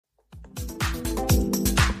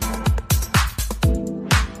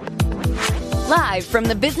Live from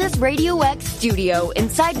the Business Radio X studio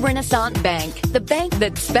inside Renaissance Bank, the bank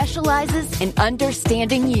that specializes in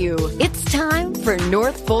understanding you. It's time for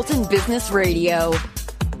North Fulton Business Radio.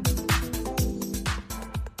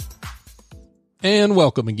 And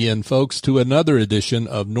welcome again, folks, to another edition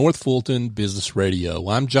of North Fulton Business Radio.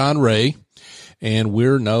 I'm John Ray, and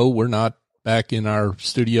we're not back in our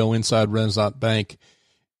studio inside Renaissance Bank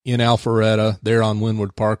in Alpharetta, there on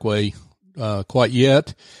Windward Parkway quite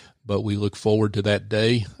yet, but we look forward to that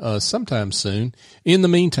day sometime soon. In the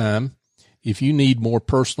meantime, if you need more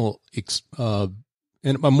personal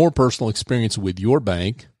experience with your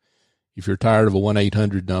bank, if you're tired of a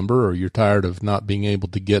 1-800 number or you're tired of not being able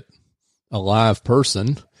to get a live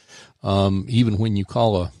person, even when you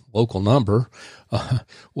call a local number,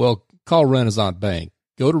 well, call Renaissance Bank.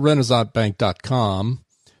 Go to renaissancebank.com,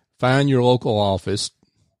 find your local office,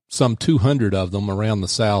 some 200 of them around the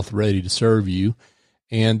South ready to serve you,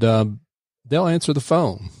 and they'll answer the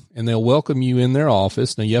phone, and they'll welcome you in their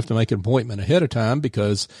office. Now, you have to make an appointment ahead of time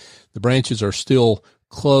because the branches are still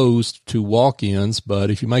closed to walk-ins,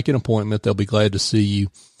 but if you make an appointment, they'll be glad to see you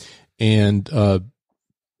and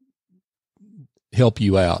help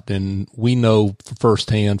you out. And we know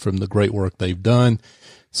firsthand from the great work they've done,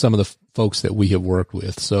 some of the folks that we have worked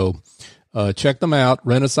with. So check them out.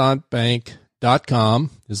 renaissancebank.com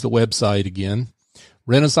is the website again.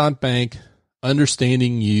 Renaissance Bank,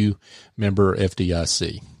 understanding you, member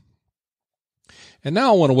FDIC. And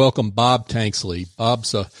now I want to welcome Bob Tankesley.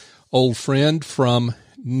 Bob's an old friend from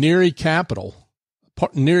Neri Capital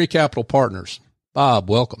Partners. Bob,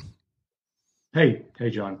 welcome. Hey,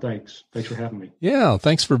 John. Thanks for having me. Yeah,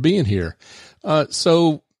 thanks for being here.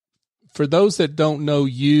 So for those that don't know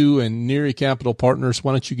you and Neri Capital Partners,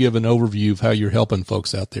 why don't you give an overview of how you're helping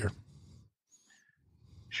folks out there?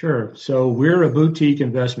 Sure. So we're a boutique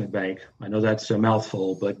investment bank. I know that's a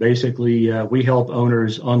mouthful, but basically we help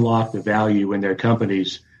owners unlock the value in their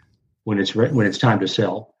companies when it's time to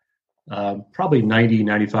sell. Probably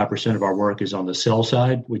 95% of our work is on the sell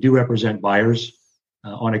side. We do represent buyers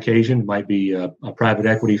on occasion. It might be a private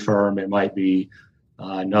equity firm. It might be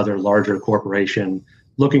another larger corporation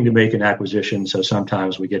looking to make an acquisition. So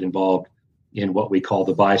sometimes we get involved in what we call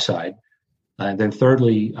the buy side. And then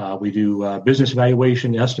thirdly, we do business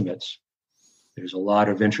valuation estimates. There's a lot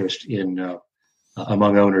of interest in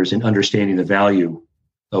among owners in understanding the value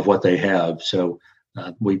of what they have. So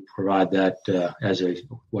we provide that as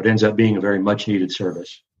what ends up being a very much needed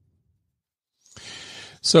service.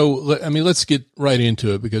 So, I mean, let's get right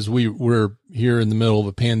into it because we're here in the middle of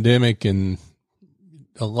a pandemic and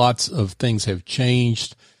lots of things have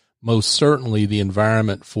changed. Most certainly the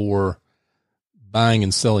environment for buying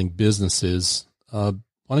and selling businesses. Why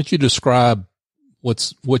don't you describe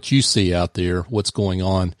what you see out there, what's going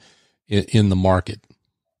on in the market?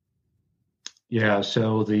 Yeah,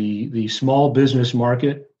 so the small business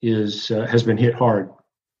market has been hit hard.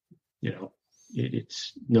 You know,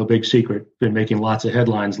 it's no big secret. Been making lots of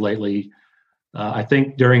headlines lately. I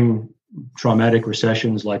think during traumatic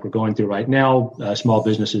recessions like we're going through right now, small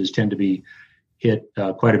businesses tend to be hit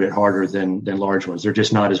quite a bit harder than large ones. They're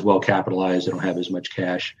just not as well capitalized. They don't have as much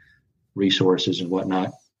cash, resources, and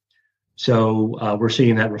whatnot. So we're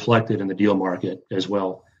seeing that reflected in the deal market as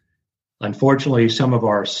well. Unfortunately, some of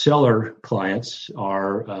our seller clients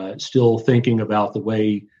are still thinking about the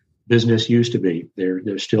way business used to be.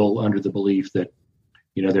 They're still under the belief that,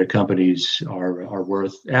 you know, their companies are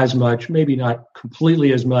worth as much, maybe not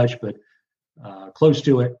completely as much, but close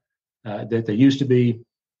to it that they used to be.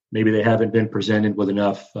 Maybe they haven't been presented with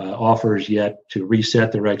enough offers yet to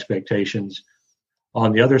reset their expectations.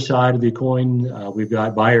 On the other side of the coin, we've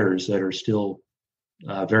got buyers that are still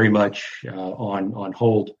very much on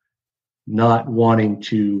hold, not wanting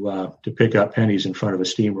to pick up pennies in front of a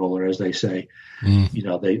steamroller, as they say. You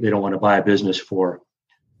know, they don't want to buy a business for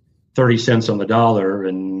 30 cents on the dollar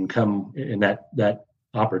and come in that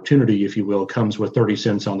opportunity, if you will, comes with 30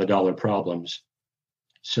 cents on the dollar problems.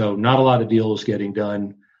 So not a lot of deals getting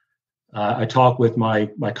done. I talk with my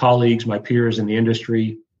colleagues, my peers in the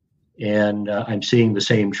industry, and I'm seeing the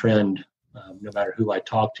same trend no matter who I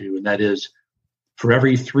talk to, and that is for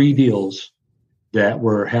every 3 deals that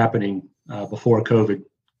were happening before COVID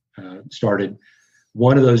started,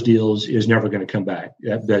 one of those deals is never going to come back.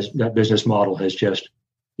 That business model has just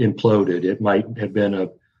imploded. It might have been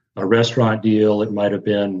a restaurant deal. It might have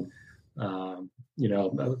been a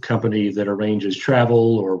company that arranges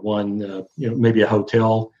travel, or one maybe a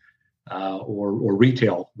hotel. Or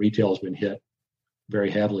retail. Retail has been hit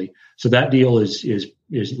very heavily. So that deal is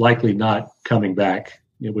likely not coming back.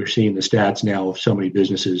 You know, we're seeing the stats now of so many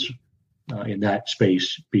businesses in that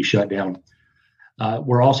space be shut down.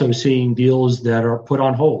 We're also seeing deals that are put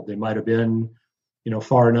on hold. They might have been,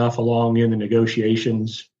 far enough along in the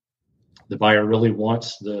negotiations. The buyer really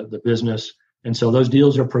wants the business. And so those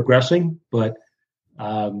deals are progressing, but,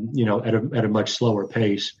 at a much slower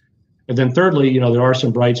pace. And then thirdly, there are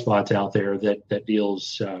some bright spots out there that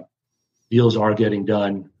deals are getting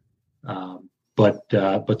done. But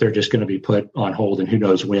they're just going to be put on hold, and who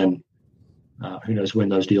knows when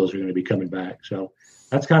those deals are going to be coming back. So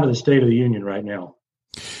that's kind of the state of the union right now.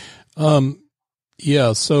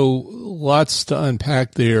 Yeah. So lots to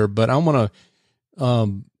unpack there, but I want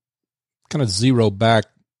to kind of zero back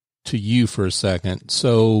to you for a second.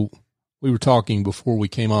 So we were talking before we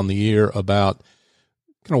came on the air about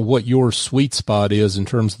kind of what your sweet spot is in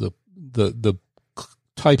terms of the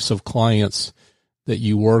types of clients that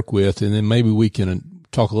you work with, and then maybe we can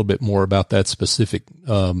talk a little bit more about that specific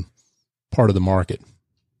part of the market.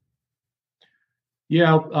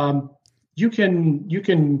 Yeah, you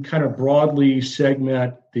can kind of broadly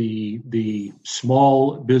segment the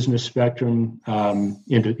small business spectrum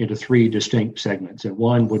into three distinct segments, and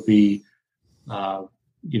one would be call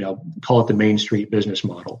it the Main Street business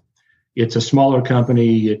model. It's a smaller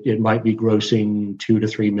company. It might be grossing $2 to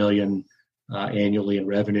 $3 million annually in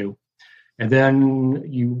revenue. And then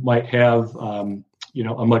you might have, a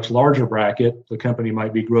much larger bracket. The company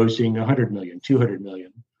might be grossing $100 million, $200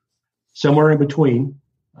 million, somewhere in between.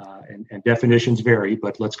 And definitions vary,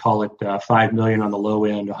 but let's call it $5 million on the low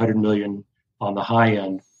end, $100 million on the high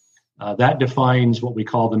end. That defines what we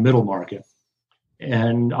call the middle market.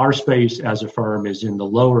 And our space as a firm is in the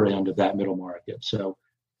lower end of that middle market. So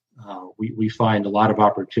we find a lot of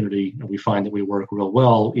opportunity, and we find that we work real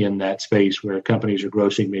well in that space where companies are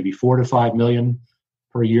grossing maybe $4 to $5 million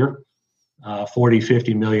per year, 40,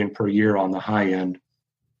 50 million per year on the high end.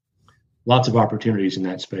 Lots of opportunities in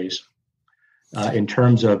that space. In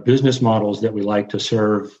terms of business models that we like to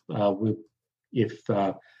serve, if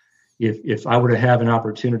I were to have an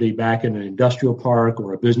opportunity back in an industrial park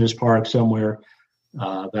or a business park somewhere,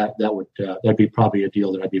 that'd be probably a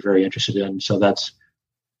deal that I'd be very interested in. So that's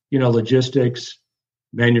logistics,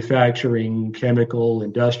 manufacturing, chemical,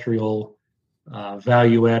 industrial,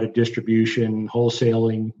 value-added distribution,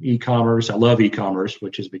 wholesaling, e-commerce. I love e-commerce,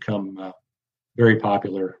 which has become very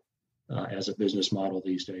popular as a business model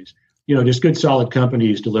these days. Just good, solid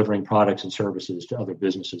companies delivering products and services to other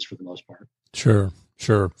businesses for the most part. Sure.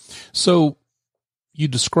 So you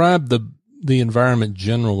described the environment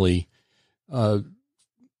generally.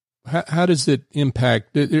 How does it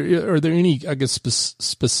impact? Are there any,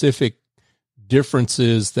 specific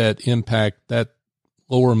differences that impact that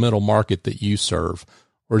lower middle market that you serve,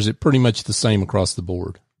 or is it pretty much the same across the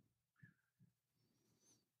board?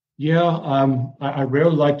 Yeah, I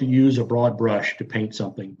rarely like to use a broad brush to paint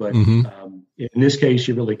something, but in this case,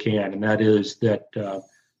 you really can, and that is that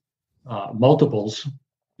multiples.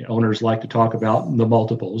 Owners like to talk about the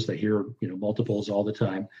multiples. They hear multiples all the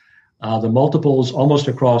time. The multiples almost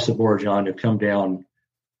across the board, John, have come down.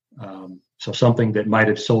 So something that might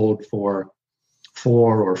have sold for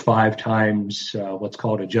 4 or 5 times what's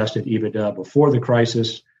called adjusted EBITDA before the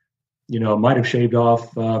crisis, might have shaved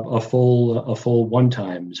off a full 1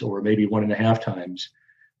 times or maybe 1.5 times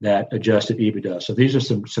that adjusted EBITDA. So these are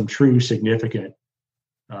some true significant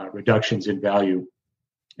reductions in value,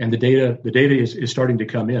 and the data is starting to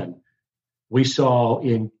come in. We saw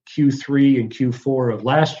in Q3 and Q4 of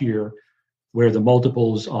last year where the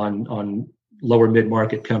multiples on lower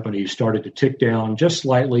mid-market companies started to tick down just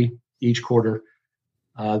slightly each quarter.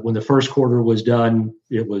 When the first quarter was done,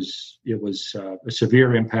 it was a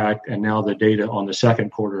severe impact, and now the data on the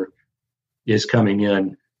second quarter is coming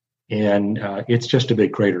in, and it's just a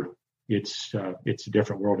big crater. It's a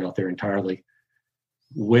different world out there entirely.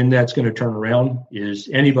 When that's going to turn around is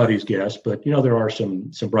anybody's guess, but there are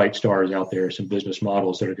some bright stars out there, some business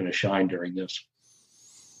models that are going to shine during this.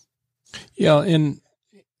 Yeah, and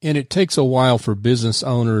it takes a while for business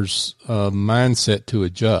owners' mindset to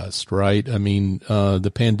adjust, right? I mean,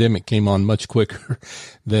 the pandemic came on much quicker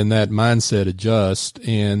than that mindset adjusts,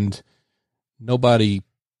 and nobody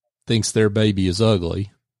thinks their baby is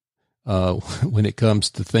ugly when it comes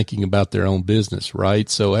to thinking about their own business, right?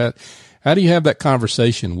 So how do you have that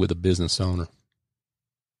conversation with a business owner?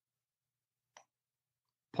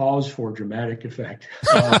 Pause for dramatic effect.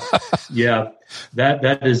 Yeah,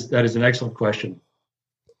 that is an excellent question.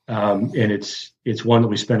 And it's one that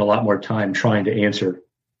we spend a lot more time trying to answer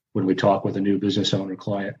when we talk with a new business owner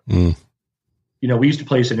client. We used to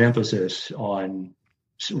place an emphasis on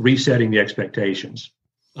resetting the expectations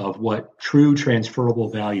of what true transferable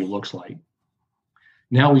value looks like.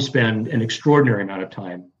 Now we spend an extraordinary amount of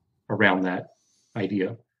time around that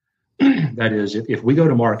idea. That is, if we go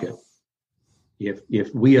to market,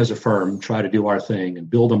 if we as a firm try to do our thing and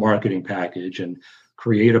build a marketing package and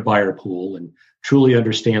create a buyer pool and truly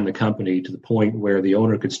understand the company to the point where the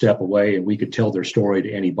owner could step away and we could tell their story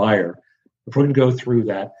to any buyer, if we're going to go through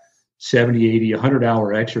that 70, 80,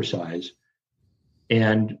 100-hour exercise,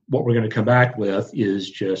 and what we're going to come back with is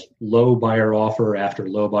just low buyer offer after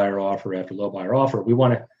low buyer offer after low buyer offer, we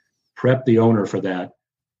want to prep the owner for that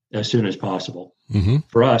as soon as possible. Mm-hmm.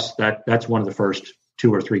 For us, that's one of the first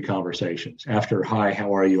 2 or 3 conversations. After, hi,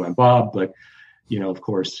 how are you? I'm Bob. But, of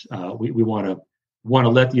course, we want to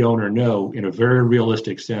let the owner know in a very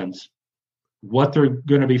realistic sense what they're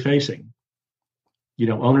going to be facing.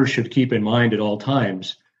 Owners should keep in mind at all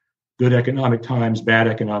times, good economic times, bad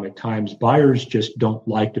economic times, buyers just don't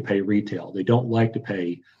like to pay retail. They don't like to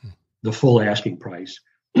pay the full asking price.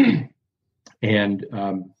 And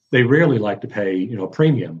they rarely like to pay, a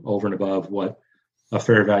premium over and above what a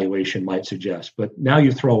fair valuation might suggest. But now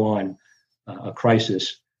you throw on a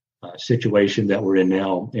crisis situation that we're in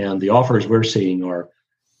now, and the offers we're seeing are,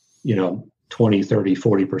 20, 30,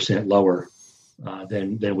 40% lower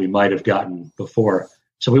than we might have gotten before.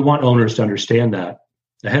 So we want owners to understand that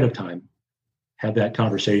ahead of time, have that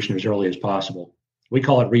conversation as early as possible. We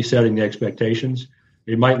call it resetting the expectations.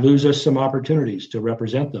 It might lose us some opportunities to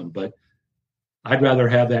represent them, but I'd rather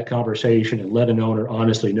have that conversation and let an owner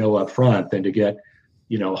honestly know up front than to get,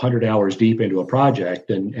 100 hours deep into a project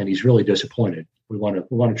and he's really disappointed. We want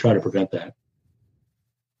to try to prevent that.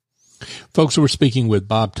 Folks, we're speaking with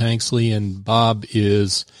Bob Tankesley, and Bob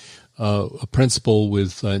is a principal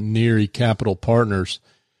with Neri Capital Partners.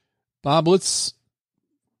 Bob, let's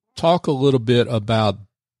talk a little bit about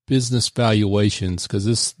business valuations, because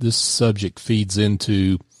this subject feeds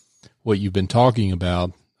into what you've been talking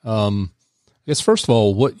about. I guess, first of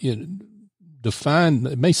all, what define,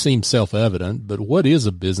 it may seem self-evident, but what is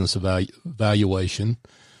a business valuation?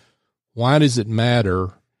 Why does it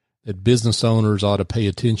matter that business owners ought to pay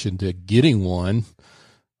attention to getting one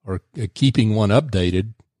or keeping one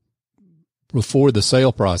updated before the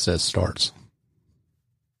sale process starts?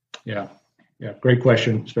 Yeah, great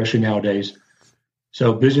question, especially nowadays.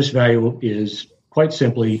 So business value is quite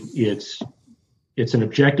simply, it's an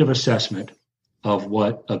objective assessment of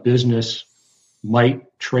what a business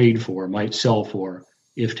might trade for, might sell for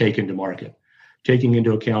if taken to market, taking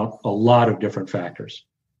into account a lot of different factors.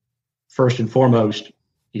 First and foremost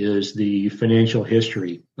is the financial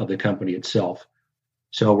history of the company itself.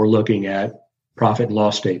 So we're looking at profit and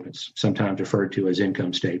loss statements, sometimes referred to as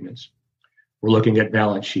income statements. We're looking at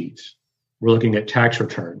balance sheets. We're looking at tax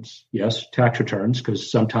returns. Yes, tax returns,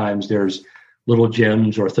 because sometimes there's little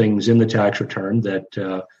gems or things in the tax return that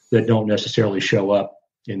don't necessarily show up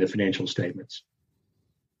in the financial statements.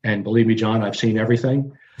 And believe me, John, I've seen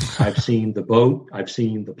everything. I've seen the boat. I've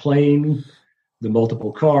seen the plane, the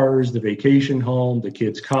multiple cars, the vacation home, the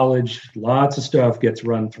kids' college. Lots of stuff gets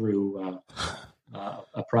run through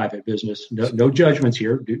a private business. No judgments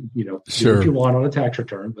here. Do what you want on a tax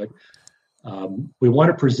return, but we want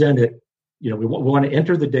to present it. We want to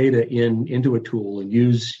enter the data into a tool and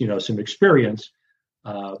use some experience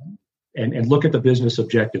and look at the business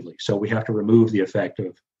objectively. So we have to remove the effect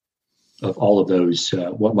of all of those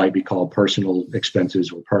what might be called personal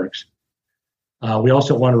expenses or perks. We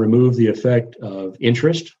also want to remove the effect of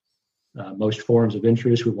interest. Most forms of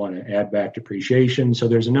interest, we want to add back depreciation. So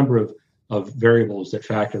there's a number of variables that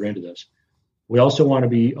factor into this. We also want to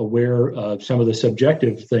be aware of some of the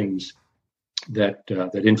subjective things that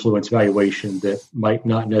influence valuation that might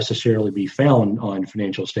not necessarily be found on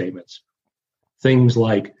financial statements. Things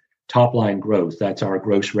like top line growth, that's our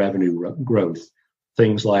gross revenue growth.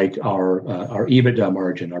 Things like our EBITDA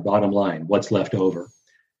margin, our bottom line, what's left over.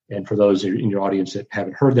 And for those in your audience that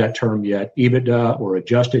haven't heard that term yet, EBITDA or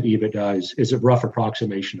adjusted EBITDA is a rough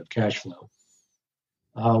approximation of cash flow.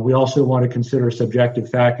 We also want to consider subjective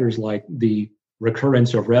factors like the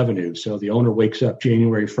recurrence of revenue. So the owner wakes up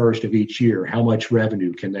January 1st of each year. How much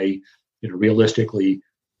revenue can they realistically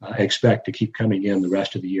expect to keep coming in the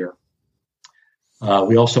rest of the year?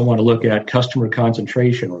 We also want to look at customer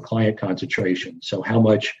concentration or client concentration. So how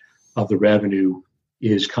much of the revenue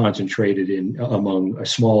is concentrated among a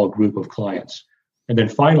small group of clients? And then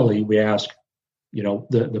finally, we ask,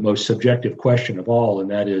 the most subjective question of all, and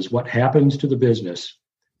that is, what happens to the business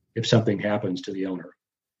if something happens to the owner?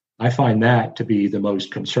 I find that to be the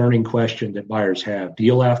most concerning question that buyers have,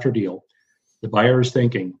 deal after deal. The buyer is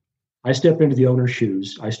thinking, I step into the owner's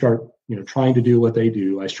shoes, I start trying to do what they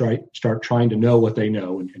do, I start trying to know what they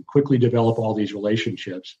know and quickly develop all these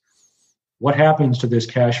relationships. What happens to this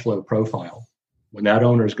cash flow profile when that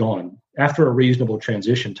owner is gone, after a reasonable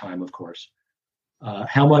transition time, of course?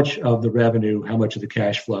 how much of the revenue, how much of the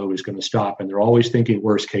cash flow is going to stop, and they're always thinking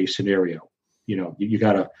worst case scenario. You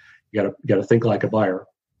gotta think like a buyer.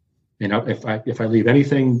 And if I leave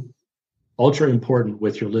anything ultra important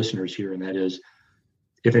with your listeners here, and that is,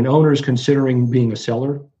 if an owner is considering being a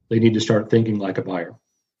seller, they need to start thinking like a buyer.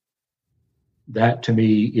 That to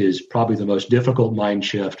me is probably the most difficult mind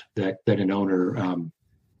shift that an owner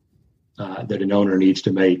needs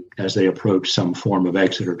to make as they approach some form of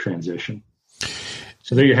exit or transition.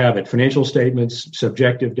 So there you have it: financial statements,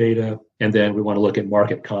 subjective data, and then we want to look at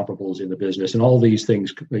market comparables in the business. And all these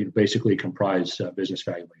things basically comprise business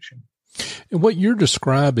valuation. And what you're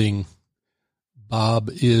describing, Bob,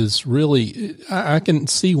 is really, I can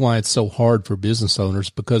see why it's so hard for business owners,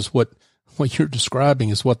 because what you're describing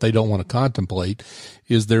is what they don't want to contemplate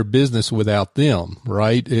is their business without them,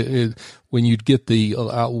 right? When you get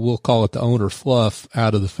we'll call it the owner fluff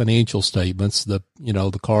out of the financial statements, the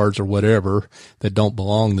cards or whatever that don't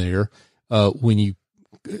belong there. When you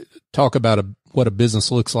talk about what a business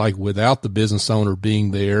looks like without the business owner being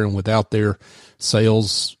there and without their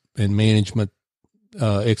sales and management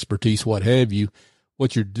expertise, what have you,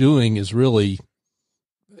 what you're doing is really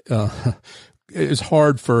it's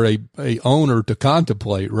hard for a owner to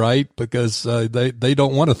contemplate, right? Because they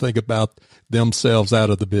don't want to think about themselves out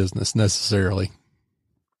of the business necessarily.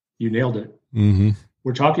 You nailed it. Mm-hmm.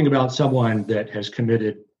 We're talking about someone that has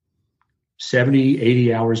committed 70,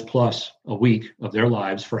 80 hours plus a week of their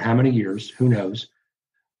lives for how many years? Who knows?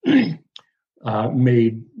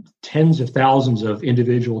 Made tens of thousands of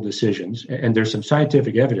individual decisions. And there's some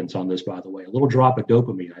scientific evidence on this, by the way. A little drop of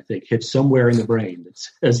dopamine, I think, hits somewhere in the brain that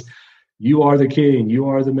says, you are the king, you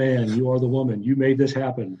are the man, you are the woman, you made this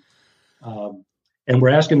happen. And we're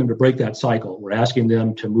asking them to break that cycle. We're asking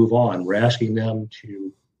them to move on. We're asking them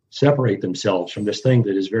to separate themselves from this thing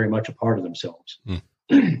that is very much a part of themselves.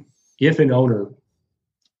 If an owner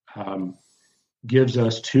gives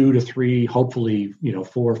us 2 to 3, hopefully 4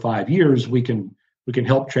 or 5 years, we can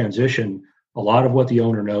help transition a lot of what the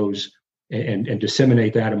owner knows and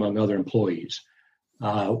disseminate that among other employees.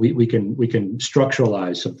 We can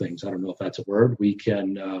structuralize some things. I don't know if that's a word. We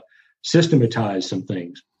can systematize some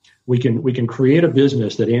things. We can create a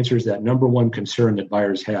business that answers that number one concern that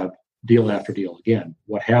buyers have deal after deal. Again,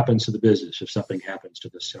 what happens to the business if something happens to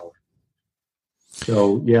the seller?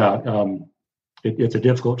 So it's a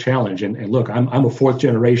difficult challenge. And look, I'm a 4th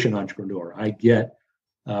generation entrepreneur. I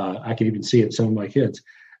can even see it in some of my kids.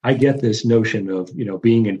 I get this notion of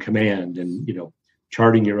being in command and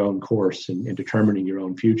charting your own course and determining your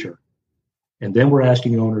own future. And then we're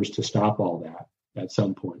asking owners to stop all that at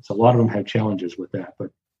some point. So a lot of them have challenges with that, but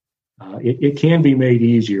it can be made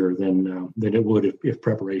easier than it would if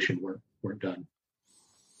preparation weren't done.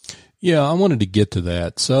 Yeah, I wanted to get to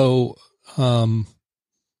that. So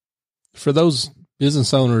for those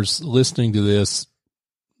business owners listening to this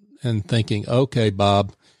and thinking, okay,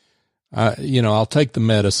 Bob, I'll take the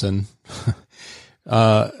medicine.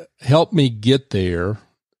 Help me get there.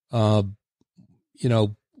 What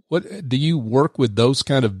do you work with those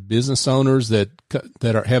kind of business owners that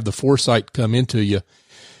have the foresight come into you,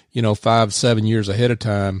 5-7 years ahead of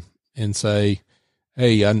time and say,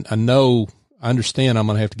 hey, I understand I'm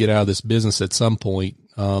going to have to get out of this business at some point.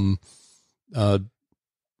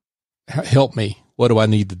 Help me. What do I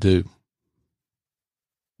need to do?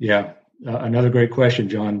 Yeah. Another great question,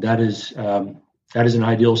 John. That is an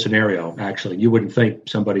ideal scenario. Actually, you wouldn't think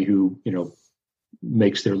somebody who,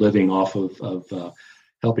 makes their living off of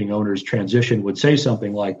helping owners transition would say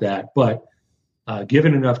something like that. But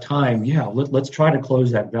given enough time, let's try to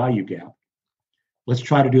close that value gap. Let's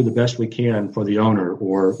try to do the best we can for the owner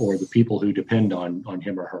or the people who depend on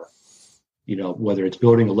him or her. Whether it's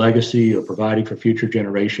building a legacy or providing for future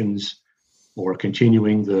generations or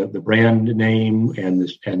continuing the brand name and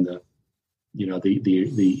the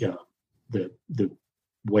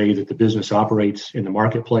way that the business operates in the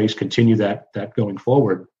marketplace, continue that going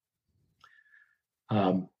forward.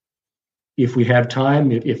 If we have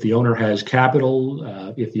time, if the owner has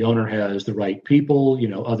capital, if the owner has the right people,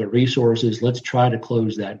 other resources, let's try to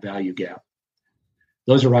close that value gap.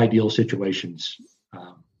 Those are ideal situations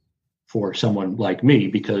for someone like me,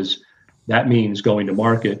 because that means going to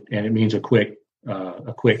market, and it means a quick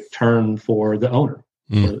turn for the owner,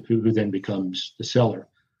 who then becomes the seller.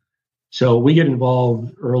 So we get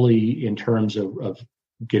involved early in terms of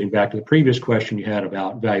getting back to the previous question you had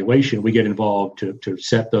about valuation. We get involved to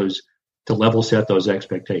level set those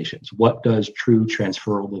expectations. What does true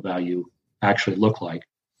transferable value actually look like?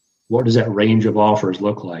 What does that range of offers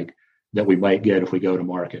look like that we might get if we go to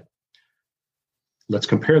market? Let's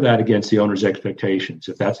compare that against the owner's expectations.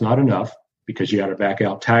 If that's not enough, because you got to back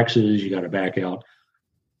out taxes, you got to back out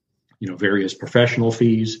various professional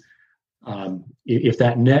fees. If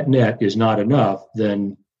that net is not enough,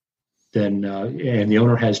 then and the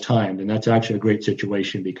owner has time, then that's actually a great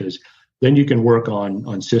situation, because then you can work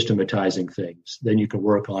on systematizing things. Then you can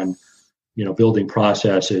work on, building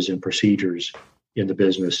processes and procedures in the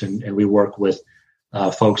business. And we work with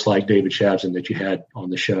folks like David Shavzin that you had on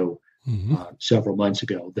the show several months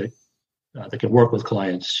ago that can work with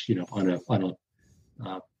clients, on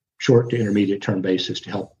a short to intermediate term basis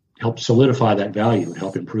to help solidify that value and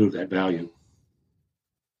help improve that value.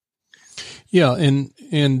 Yeah,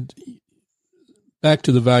 and back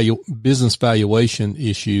to the business valuation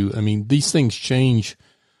issue. I mean, these things change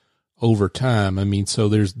over time. I mean, so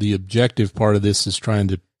there's the objective part of this is trying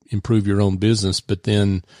to improve your own business, but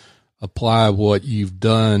then apply what you've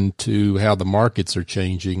done to how the markets are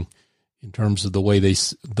changing in terms of the way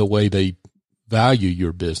they value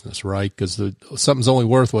your business, right? Because something's only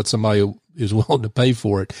worth what somebody is willing to pay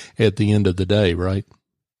for it at the end of the day, right?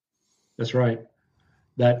 That's right.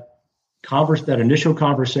 That initial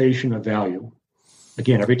conversation of value.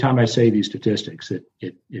 Again, every time I say these statistics,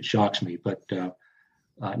 it shocks me, but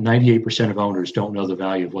 98% of owners don't know the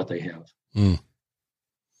value of what they have.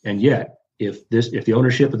 And yet, if the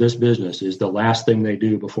ownership of this business is the last thing they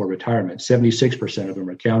do before retirement, 76% of them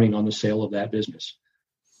are counting on the sale of that business.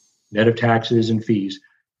 Net of taxes and fees,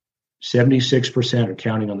 76% are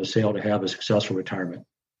counting on the sale to have a successful retirement.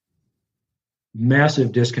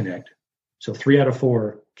 Massive disconnect. So 3 out of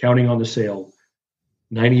 4 counting on the sale,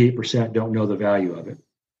 98% don't know the value of it.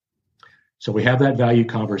 So we have that value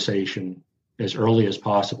conversation as early as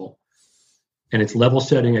possible. And it's level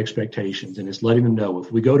setting expectations, and it's letting them know,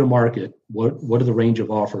 if we go to market, what do the range of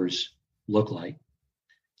offers look like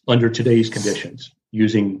under today's conditions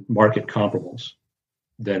using market comparables,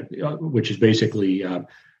 which is basically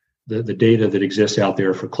the data that exists out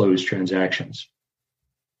there for closed transactions.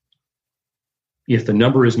 If the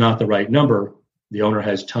number is not the right number, the owner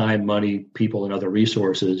has time, money, people, and other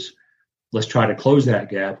resources. Let's try to close that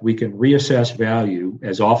gap. We can reassess value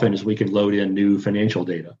as often as we can load in new financial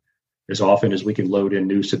data, as often as we can load in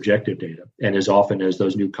new subjective data, and as often as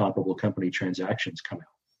those new comparable company transactions come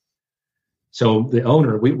out. So the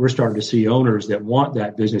owner, we're starting to see owners that want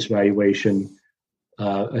that business valuation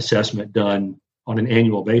assessment done on an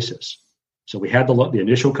annual basis. So we had the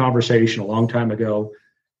initial conversation a long time ago.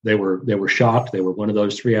 They were shocked. They were one of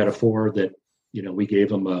those 3 out of 4 that, we gave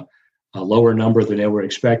them a lower number than they were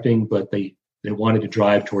expecting, but they wanted to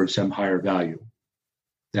drive towards some higher value.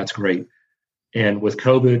 That's great. And with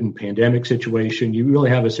COVID and pandemic situation, you really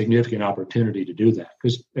have a significant opportunity to do that,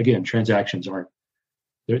 because again, transactions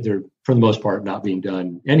they're for the most part not being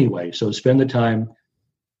done anyway. So spend the time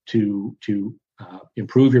to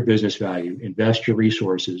improve your business value, invest your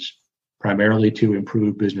resources primarily to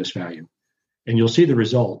improve business value. And you'll see the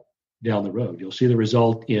result down the road. You'll see the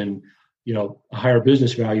result in, a higher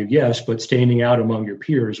business value, yes, but standing out among your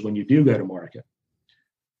peers when you do go to market.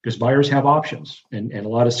 Because buyers have options, and a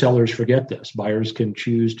lot of sellers forget this. Buyers can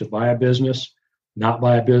choose to buy a business, not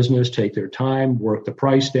buy a business, take their time, work the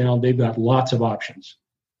price down. They've got lots of options.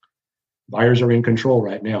 Buyers are in control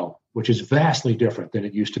right now, which is vastly different than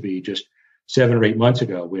it used to be just 7 or 8 months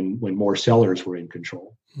ago when more sellers were in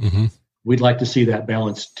control. Mm-hmm. We'd like to see that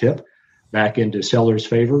balance tip back into sellers'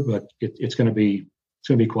 favor, but it's going to be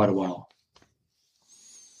quite a while.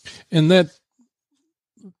 And that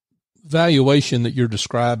valuation that you're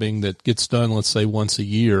describing that gets done, let's say once a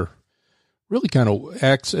year, really kind of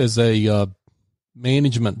acts as a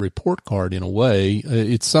management report card in a way.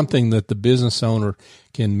 It's something that the business owner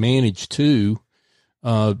can manage to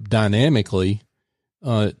dynamically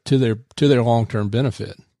to their long-term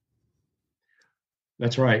benefit.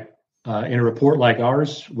 That's right. In a report like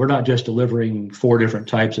ours, we're not just delivering 4 different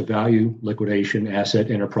types of value: liquidation, asset,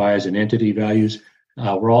 enterprise, and entity values.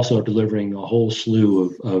 We're also delivering a whole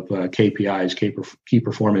slew of KPIs, key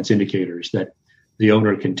performance indicators that the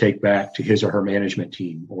owner can take back to his or her management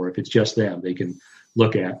team, or if it's just them, they can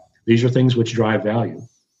look at. These are things which drive value.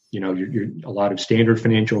 You're a lot of standard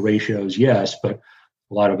financial ratios, yes, but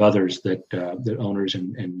a lot of others that owners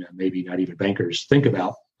and maybe not even bankers think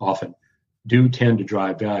about often do tend to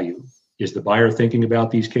drive value. Is the buyer thinking about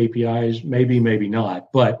these KPIs? Maybe, maybe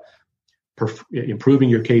not, but improving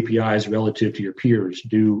your KPIs relative to your peers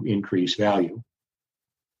do increase value,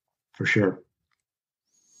 for sure.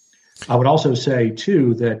 I would also say,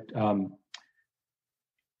 too, that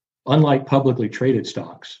unlike publicly traded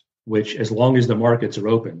stocks, which as long as the markets are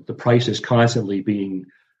open, the price is constantly being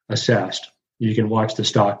assessed. You can watch the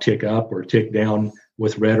stock tick up or tick down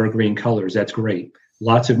with red or green colors. That's great.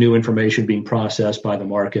 Lots of new information being processed by the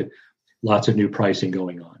market, lots of new pricing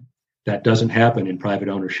going on. That doesn't happen in private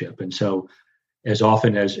ownership. And so as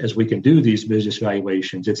often as we can do these business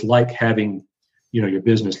valuations, it's like having, your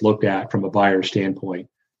business looked at from a buyer standpoint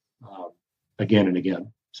again and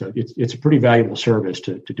again. So it's a pretty valuable service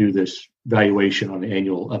to do this valuation on an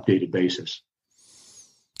annual updated basis.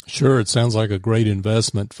 Sure. It sounds like a great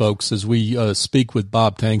investment, folks. As we speak with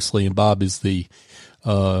Bob Tankesley, and Bob is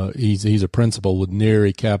he's a principal with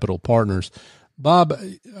Neri Capital Partners. Bob,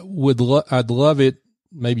 I'd love it.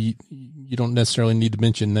 Maybe you don't necessarily need to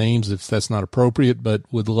mention names if that's not appropriate, but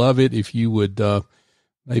would love it if you would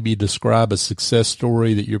maybe describe a success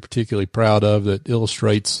story that you're particularly proud of that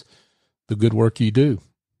illustrates the good work you do.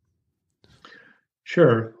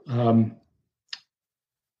 Sure.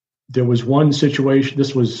 There was one situation.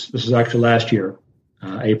 This was actually last year,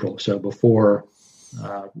 April. So before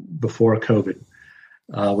COVID,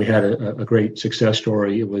 we had a great success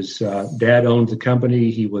story. It was Dad owned the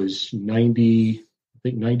company. He was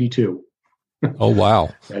 92. Oh, wow.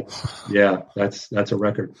 That's a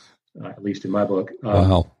record, at least in my book.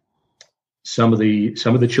 Wow. Some of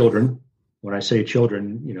the children, when I say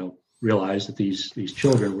children, realize that these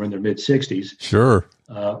children were in their mid-60s. Sure.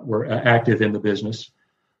 Were active in the business.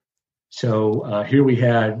 So here we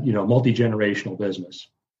had, multi-generational business,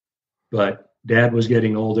 but Dad was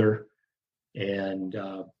getting older, and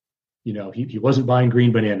he wasn't buying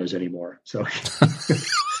green bananas anymore. So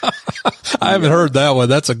I haven't heard that one.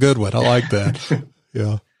 That's a good one. I like that.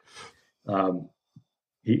 Yeah.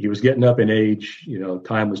 He was getting up in age.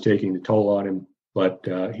 Time was taking the toll on him, but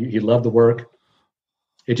he loved the work.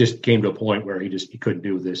 It just came to a point where he couldn't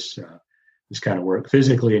do this kind of work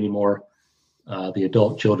physically anymore. The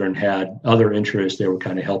adult children had other interests. They were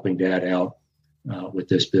kind of helping Dad out with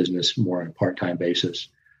this business more on a part-time basis.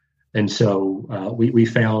 And so we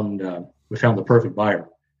found the perfect buyer,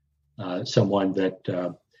 someone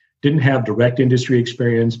that didn't have direct industry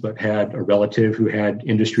experience, but had a relative who had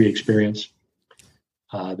industry experience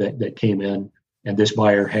that came in. And this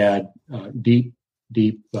buyer had a deep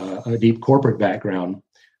corporate background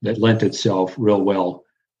that lent itself real well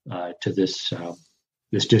to this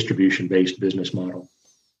distribution-based business model.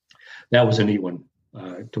 That was a neat one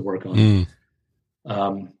to work on.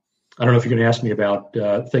 I don't know if you're going to ask me about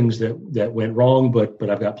things that went wrong, but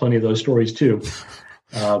I've got plenty of those stories too.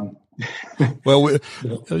 Well,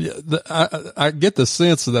 I get the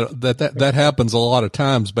sense that happens a lot of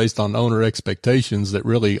times based on owner expectations that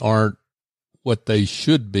really aren't what they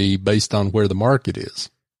should be based on where the market is.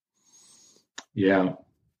 Yeah,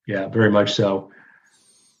 very much so.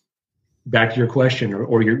 Back to your question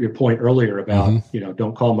or your point earlier about,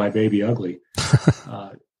 don't call my baby ugly.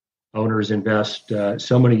 Owners invest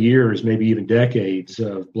so many years, maybe even decades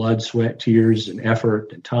of blood, sweat, tears, and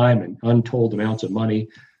effort and time and untold amounts of money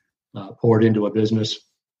poured into a business.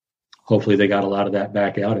 Hopefully they got a lot of that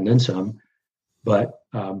back out and then some. But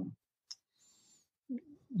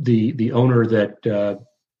the owner that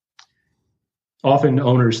often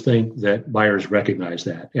owners think that buyers recognize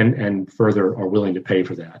that and further are willing to pay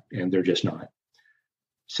for that, and they're just not.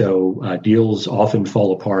 So deals often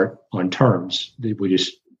fall apart on terms.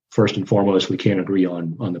 First and foremost, we can't agree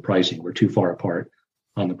on the pricing. We're too far apart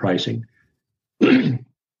on the pricing. The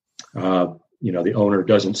owner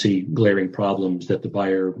doesn't see glaring problems that the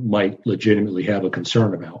buyer might legitimately have a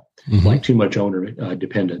concern about, like too much owner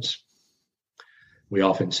dependence. We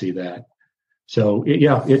often see that. So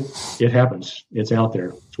it happens. It's out there.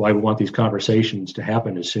 That's why we want these conversations to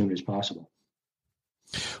happen as soon as possible.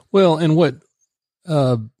 Well, and what,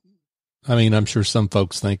 I'm sure some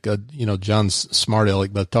folks think, John's smart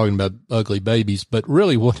aleck about talking about ugly babies, but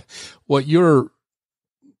really what you're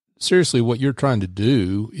trying to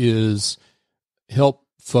do is help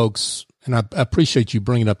folks. And I appreciate you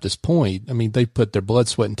bringing up this point. I mean, they put their blood,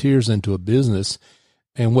 sweat, and tears into a business,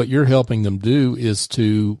 and what you're helping them do is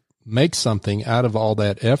to make something out of all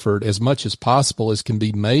that effort, as much as possible as can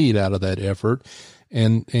be made out of that effort,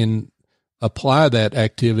 and apply that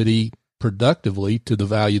activity productively to the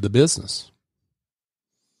value of the business.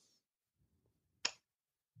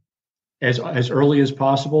 As early as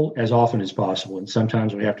possible, as often as possible. And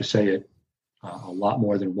sometimes we have to say it a lot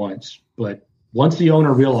more than once. But once the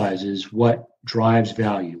owner realizes what drives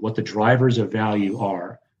value, what the drivers of value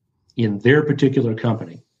are in their particular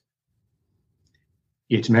company,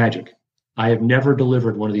 it's magic. I have never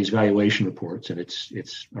delivered one of these valuation reports, and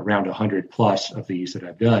it's around 100 plus of these that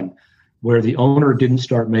I've done, where the owner didn't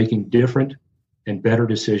start making different and better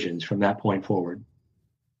decisions from that point forward.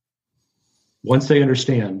 Once they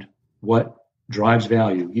understand what drives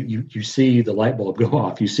value, you see the light bulb go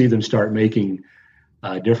off. You see them start making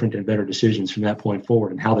different and better decisions from that point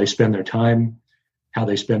forward, and how they spend their time, how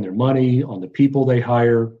they spend their money, on the people they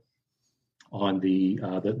hire, on the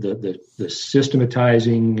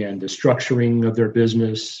systematizing and the structuring of their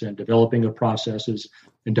business and developing of processes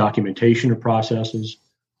and documentation of processes.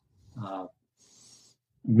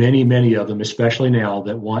 Many of them, especially now,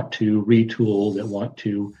 that want to retool, that want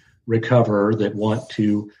to recover, that want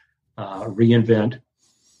to reinvent,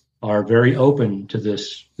 are very open to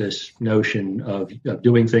this notion of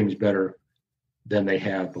doing things better than they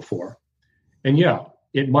have before. And yeah,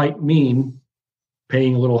 it might mean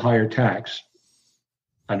paying a little higher tax.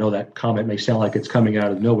 I know that comment may sound like it's coming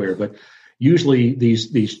out of nowhere, but usually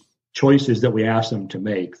these choices that we ask them to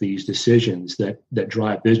make, these decisions that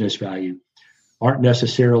drive business value, aren't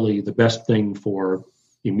necessarily the best thing for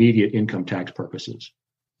immediate income tax purposes.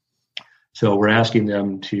 So we're asking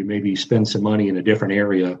them to maybe spend some money in a different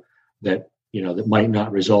area that might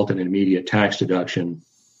not result in an immediate tax deduction.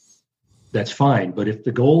 That's fine. But if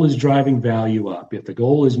the goal is driving value up, if the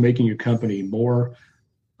goal is making your company more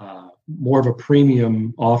of a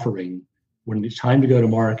premium offering when it's time to go to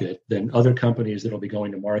market than other companies that will be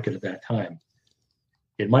going to market at that time,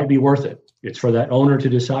 it might be worth it. It's for that owner to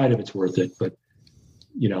decide if it's worth it. But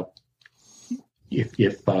if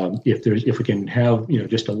we can have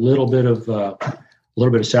just a little bit of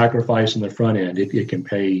sacrifice in the front end, it can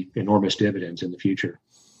pay enormous dividends in the future.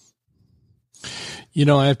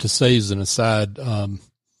 I have to say, as an aside,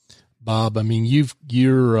 Bob, I mean,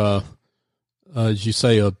 you're as you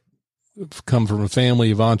say, come from a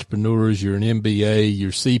family of entrepreneurs. You're an MBA,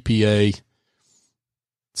 you're CPA.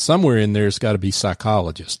 Somewhere in there's got to be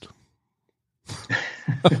psychologist.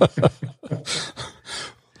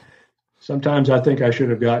 Sometimes I think I should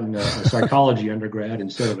have gotten a psychology undergrad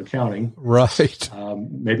instead of accounting. Right.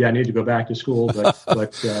 Maybe I need to go back to school, but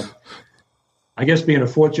I guess being a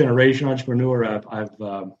fourth generation entrepreneur, I've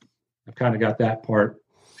kind of got that part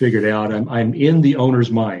figured out. I'm in the owner's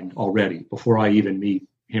mind already before I even meet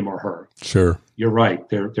him or her. Sure. You're right.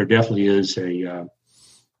 There definitely is a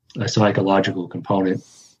psychological component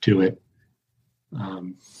to it.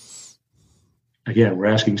 Again, we're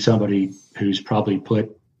asking somebody who's probably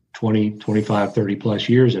put 20, 25, 30 plus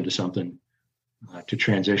years into something to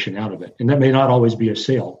transition out of it. And that may not always be a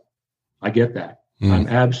sale. I get that. I'm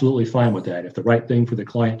absolutely fine with that. If the right thing for the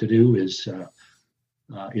client to do is to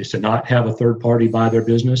not have a third party buy their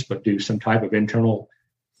business, but do some type of internal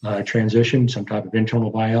transition, some type of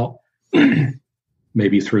internal buyout,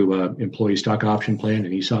 maybe through an employee stock option plan,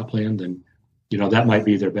 an ESOP plan, then that might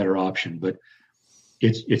be their better option. But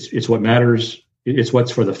it's what matters. It's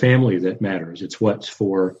what's for the family that matters. It's what's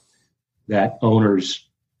for that owner's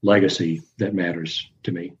legacy that matters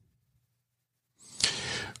to me.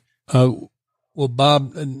 Well,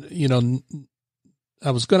 Bob,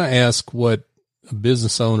 I was going to ask what a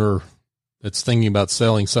business owner that's thinking about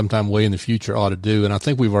selling sometime way in the future ought to do. And I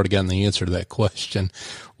think we've already gotten the answer to that question,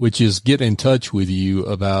 which is get in touch with you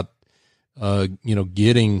about,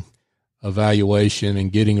 getting a valuation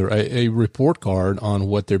and getting a report card on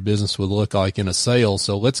what their business would look like in a sale.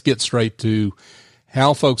 So let's get straight to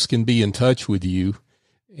how folks can be in touch with you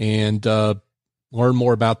and learn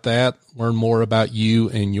more about that, learn more about you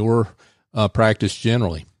and your practice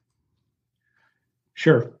generally.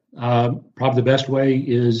 Sure. Probably the best way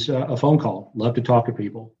is a phone call. Love to talk to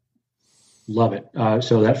people. Love it.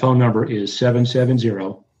 So that phone number is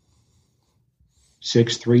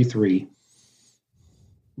 770-633-1083.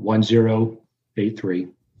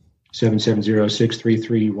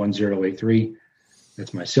 770-633-1083.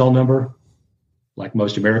 That's my cell number. Like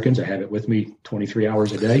most Americans, I have it with me 23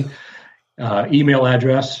 hours a day. Email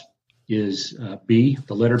address is the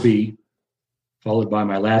letter B, followed by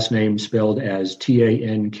my last name spelled as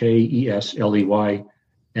Tankesley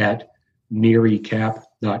at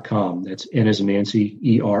nericap.com. That's N as in Nancy,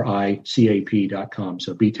 ERICAP.com.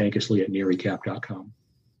 So B Tankesley at nericap.com.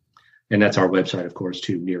 And that's our website, of course,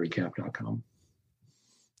 too, nericap.com.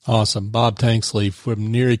 Awesome. Bob Tankesley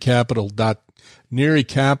from Neri Capital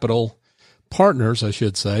Partners, I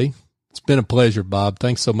should say. It's been a pleasure, Bob.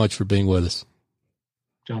 Thanks so much for being with us.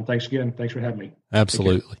 John, thanks again. Thanks for having me.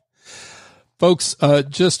 Absolutely. Folks,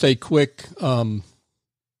 just a quick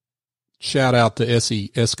shout out to Essie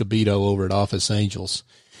Escobedo over at Office Angels.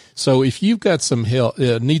 So if you've got some help,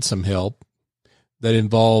 need some help that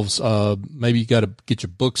involves maybe you got to get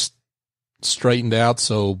your books straightened out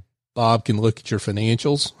so Bob can look at your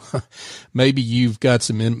financials. Maybe you've got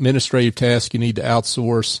some administrative tasks you need to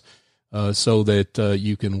outsource so that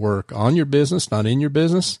you can work on your business, not in your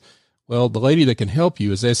business. Well, the lady that can help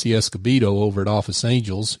you is Essie Escobedo over at Office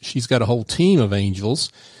Angels. She's got a whole team of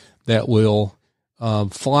angels that will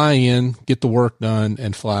fly in, get the work done,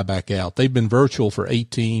 and fly back out. They've been virtual for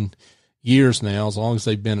 18 years now, as long as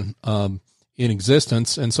they've been in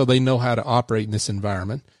existence, and so they know how to operate in this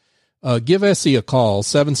environment. Give Essie a call,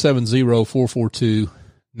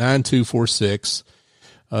 770-442-9246.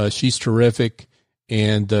 She's terrific,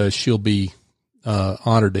 and she'll be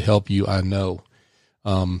honored to help you, I know.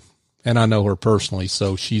 And I know her personally,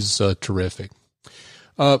 so she's terrific.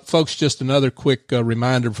 Folks, just another quick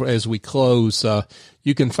reminder as we close.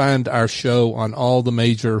 You can find our show on all the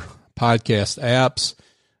major podcast apps.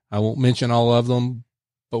 I won't mention all of them,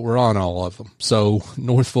 but we're on all of them. So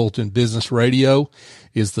North Fulton Business Radio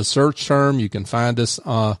is the search term. You can find us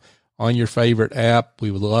on your favorite app.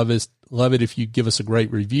 We would love it if you give us a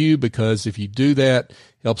great review, because if you do that, it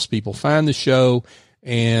helps people find the show,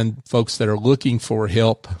 and folks that are looking for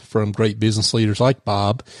help from great business leaders like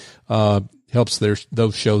Bob, helps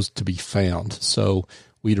those shows to be found. So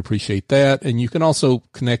we'd appreciate that. And you can also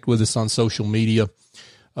connect with us on social media,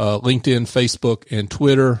 LinkedIn, Facebook, and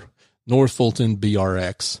Twitter. North Fulton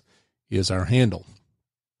BRX is our handle.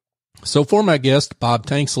 So for my guest, Bob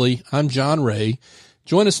Tankesley, I'm John Ray.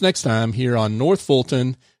 Join us next time here on North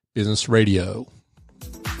Fulton Business Radio.